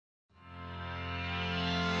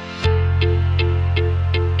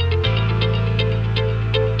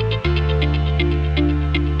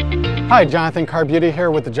Hi, Jonathan.Carbutti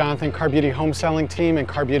here with the Jonathan.Carbutti home selling team and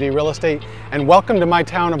Carbutti Real Estate, and welcome to my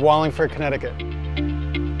town of Wallingford, Connecticut.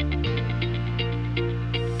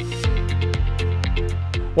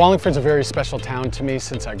 Wallingford's a very special town to me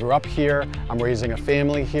since I grew up here. I'm raising a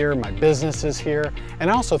family here, my business is here,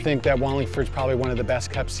 and I also think that Wallingford's probably one of the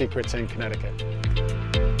best kept secrets in Connecticut.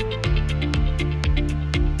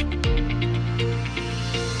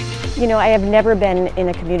 You know, I have never been in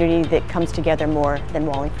a community that comes together more than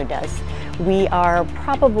Wallingford does. We are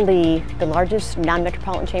probably the largest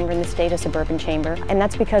non-metropolitan chamber in the state, a suburban chamber, and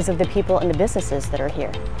that's because of the people and the businesses that are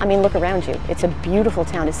here. I mean, look around you. It's a beautiful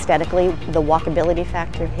town aesthetically, the walkability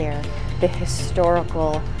factor here, the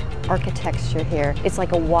historical architecture here. It's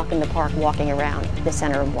like a walk in the park walking around the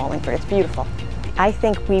center of Wallingford. It's beautiful. I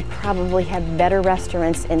think we probably have better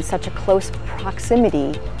restaurants in such a close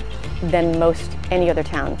proximity than most any other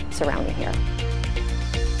town surrounding here.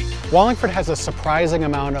 Wallingford has a surprising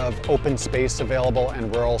amount of open space available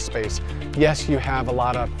and rural space. Yes, you have a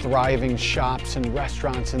lot of thriving shops and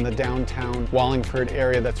restaurants in the downtown Wallingford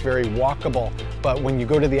area that's very walkable, but when you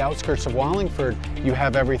go to the outskirts of Wallingford, you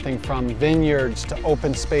have everything from vineyards to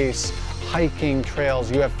open space, hiking trails.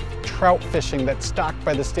 You have trout fishing that's stocked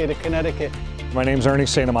by the state of Connecticut. My name's Ernie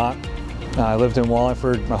St. Amant. I lived in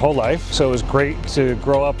Wallingford my whole life, so it was great to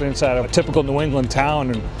grow up inside of a typical New England town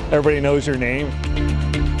and everybody knows your name.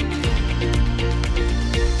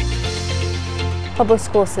 Public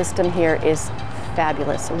school system here is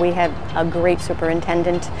fabulous. We have a great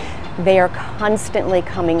superintendent. They are constantly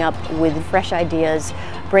coming up with fresh ideas,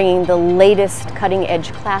 bringing the latest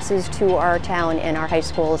cutting-edge classes to our town and our high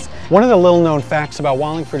schools. One of the little-known facts about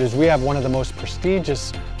Wallingford is we have one of the most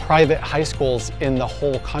prestigious private high schools in the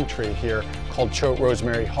whole country here, called Choate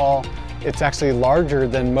Rosemary Hall. It's actually larger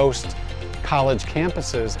than most college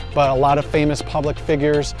campuses, but a lot of famous public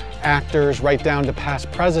figures, actors, right down to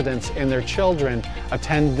past presidents and their children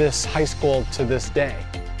attend this high school to this day.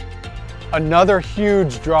 Another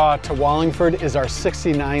huge draw to Wallingford is our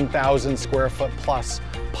 69,000 square foot plus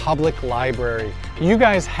public library. You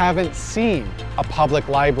guys haven't seen a public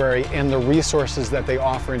library and the resources that they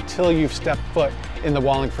offer until you've stepped foot in the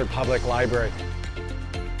Wallingford Public Library.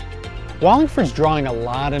 Wallingford's drawing a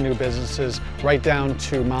lot of new businesses, right down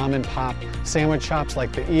to mom and pop sandwich shops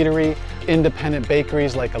like The Eatery, independent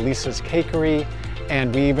bakeries like Elisa's Cakery,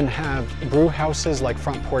 and we even have brew houses like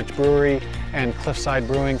Front Porch Brewery and Cliffside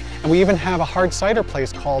Brewing, and we even have a hard cider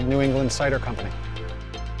place called New England Cider Company.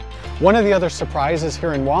 One of the other surprises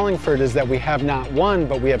here in Wallingford is that we have not one,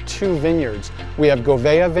 but we have two vineyards. We have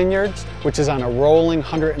Govea Vineyards, which is on a rolling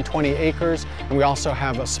 120 acres, and we also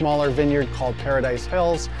have a smaller vineyard called Paradise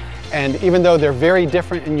Hills. And even though they're very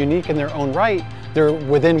different and unique in their own right, they're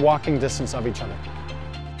within walking distance of each other.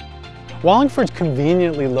 Wallingford's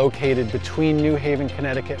conveniently located between New Haven,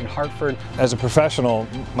 Connecticut and Hartford. As a professional,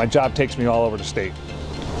 my job takes me all over the state.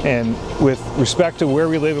 And with respect to where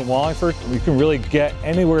we live in Wallingford, we can really get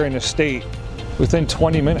anywhere in the state within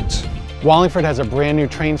 20 minutes. Wallingford has a brand new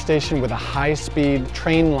train station with a high-speed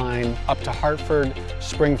train line up to Hartford,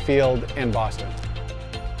 Springfield, and Boston.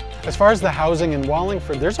 As far as the housing in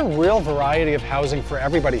Wallingford, there's a real variety of housing for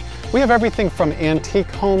everybody. We have everything from antique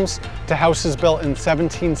homes to houses built in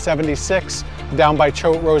 1776 down by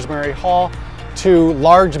Choate Rosemary Hall, to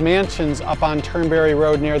large mansions up on Turnberry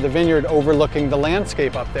Road near the vineyard overlooking the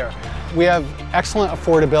landscape up there. We have excellent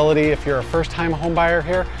affordability if you're a first-time home buyer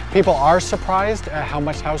here. People are surprised at how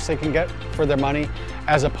much house they can get for their money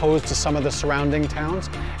as opposed to some of the surrounding towns.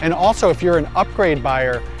 And also if you're an upgrade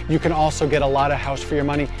buyer, you can also get a lot of house for your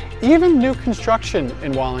money. Even new construction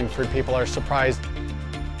in Wallingford, people are surprised.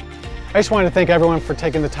 I just wanted to thank everyone for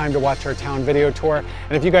taking the time to watch our town video tour.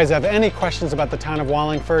 And if you guys have any questions about the town of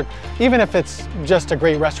Wallingford, even if it's just a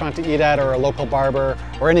great restaurant to eat at or a local barber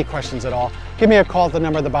or any questions at all, give me a call at the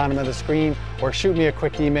number at the bottom of the screen or shoot me a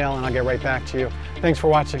quick email and I'll get right back to you. Thanks for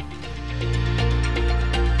watching.